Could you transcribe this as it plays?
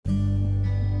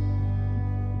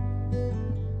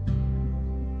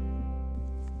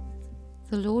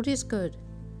The Lord is good,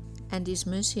 and His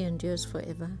mercy endures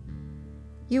forever.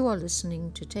 You are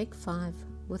listening to Take 5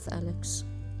 with Alex.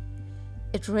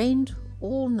 It rained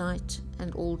all night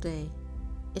and all day.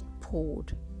 It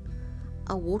poured.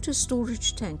 Our water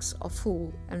storage tanks are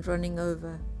full and running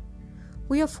over.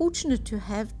 We are fortunate to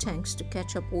have tanks to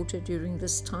catch up water during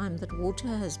this time that water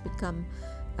has become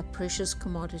a precious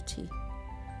commodity.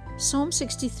 Psalm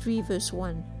 63 verse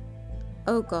 1.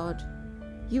 O God,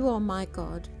 you are my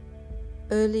God.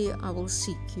 Early I will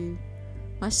seek you.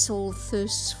 My soul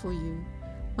thirsts for you.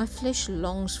 My flesh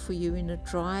longs for you in a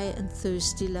dry and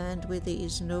thirsty land where there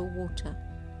is no water.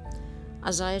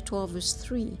 Isaiah 12 verse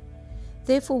 3.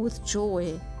 Therefore with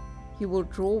joy you will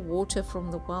draw water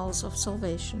from the wells of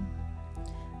salvation.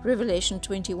 Revelation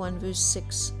 21 verse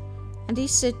 6. And he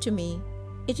said to me,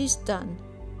 It is done.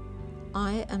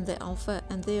 I am the Alpha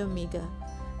and the Omega,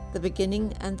 the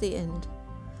beginning and the end.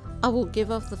 I will give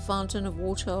of the fountain of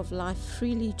water of life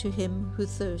freely to him who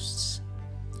thirsts.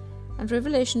 And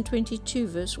Revelation 22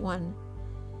 verse 1.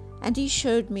 And he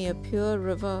showed me a pure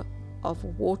river of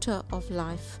water of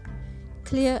life,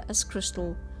 clear as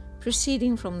crystal,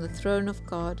 proceeding from the throne of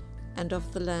God and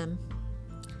of the Lamb.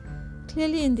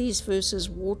 Clearly in these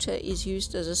verses, water is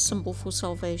used as a symbol for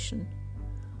salvation.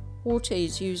 Water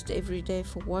is used every day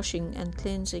for washing and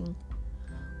cleansing.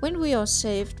 When we are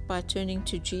saved by turning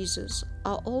to Jesus,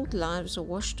 our old lives are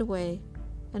washed away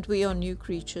and we are new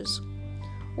creatures.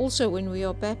 Also, when we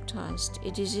are baptized,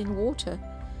 it is in water,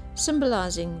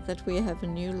 symbolizing that we have a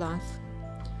new life.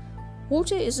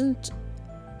 Water isn't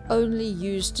only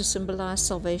used to symbolize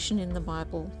salvation in the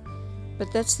Bible,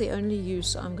 but that's the only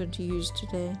use I'm going to use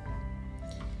today.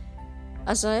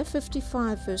 Isaiah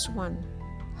 55 verse 1.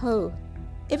 Ho,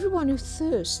 everyone who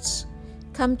thirsts,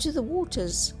 come to the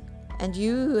waters. And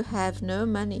you who have no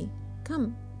money,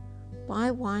 come, buy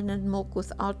wine and milk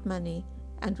without money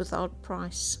and without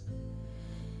price.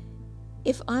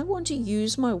 If I want to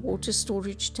use my water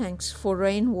storage tanks for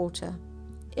rainwater,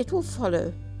 it will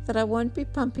follow that I won't be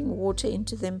pumping water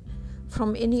into them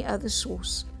from any other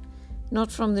source,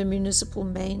 not from the municipal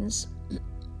mains,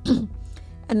 and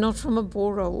not from a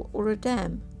borehole or a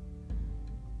dam.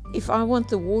 If I want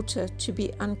the water to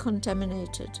be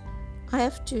uncontaminated, I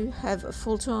have to have a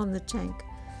filter on the tank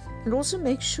and also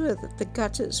make sure that the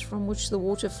gutters from which the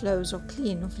water flows are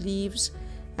clean of leaves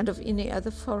and of any other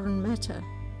foreign matter.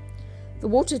 The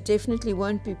water definitely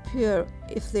won't be pure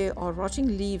if there are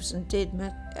rotting leaves and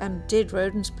dead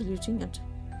rodents polluting it.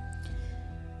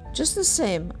 Just the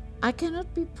same, I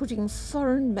cannot be putting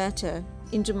foreign matter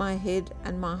into my head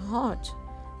and my heart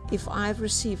if I've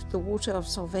received the water of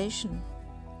salvation.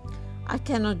 I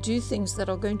cannot do things that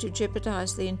are going to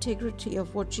jeopardize the integrity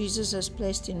of what Jesus has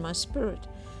placed in my spirit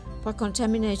by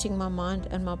contaminating my mind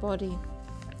and my body.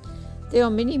 There are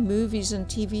many movies and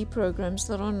TV programs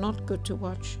that are not good to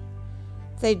watch.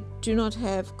 They do not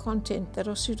have content that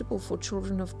are suitable for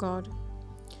children of God.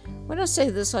 When I say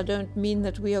this, I don't mean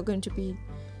that we are going to be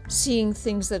seeing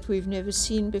things that we've never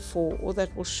seen before or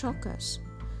that will shock us.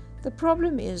 The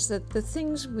problem is that the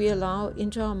things we allow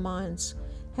into our minds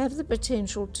have the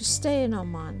potential to stay in our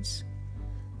minds.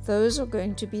 Those are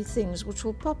going to be things which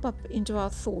will pop up into our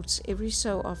thoughts every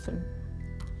so often.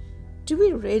 Do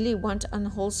we really want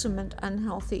unwholesome and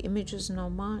unhealthy images in our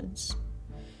minds?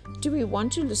 Do we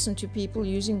want to listen to people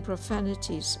using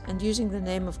profanities and using the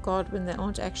name of God when they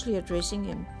aren't actually addressing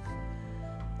Him?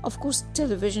 Of course,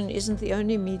 television isn't the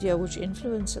only media which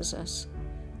influences us.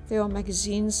 There are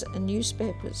magazines and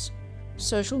newspapers,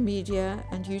 social media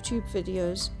and YouTube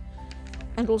videos,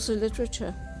 and also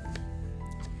literature.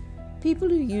 People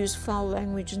who use foul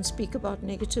language and speak about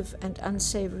negative and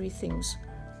unsavory things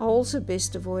are also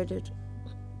best avoided.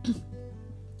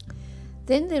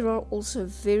 Then there are also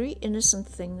very innocent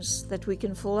things that we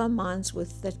can fill our minds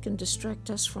with that can distract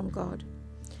us from God.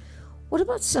 What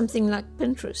about something like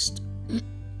Pinterest?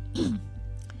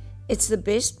 It's the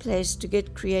best place to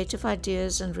get creative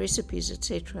ideas and recipes,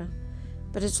 etc.,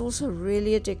 but it's also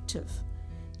really addictive.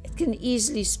 It can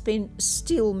easily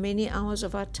steal many hours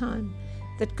of our time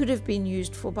that could have been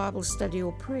used for Bible study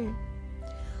or prayer.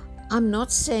 I'm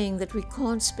not saying that we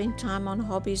can't spend time on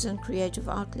hobbies and creative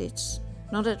outlets.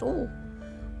 Not at all.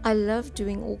 I love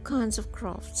doing all kinds of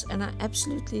crafts, and I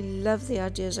absolutely love the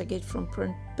ideas I get from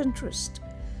Pinterest.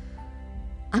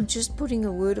 I'm just putting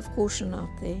a word of caution out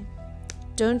there.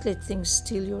 Don't let things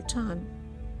steal your time.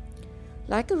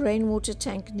 Like a rainwater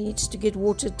tank needs to get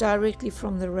water directly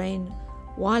from the rain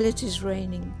while it is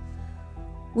raining,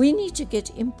 we need to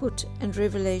get input and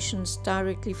revelations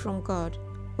directly from God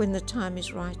when the time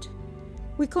is right.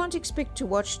 We can't expect to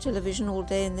watch television all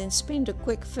day and then spend a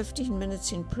quick 15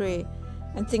 minutes in prayer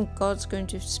and think God's going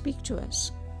to speak to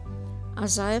us.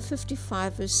 Isaiah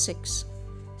 55 verse 6,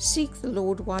 seek the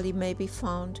Lord while he may be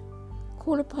found.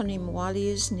 Call upon him while he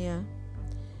is near.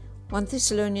 1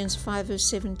 Thessalonians 5 verse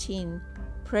 17,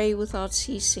 pray without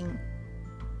ceasing.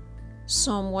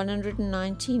 Psalm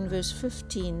 119 verse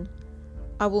 15,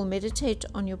 I will meditate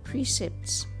on your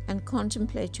precepts and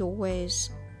contemplate your ways.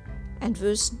 And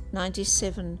verse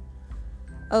 97,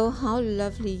 oh, how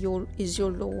lovely is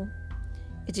your law.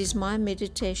 It is my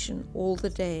meditation all the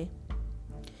day.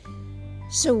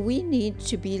 So we need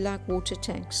to be like water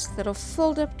tanks that are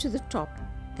filled up to the top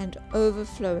and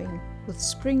overflowing with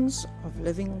springs of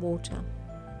living water.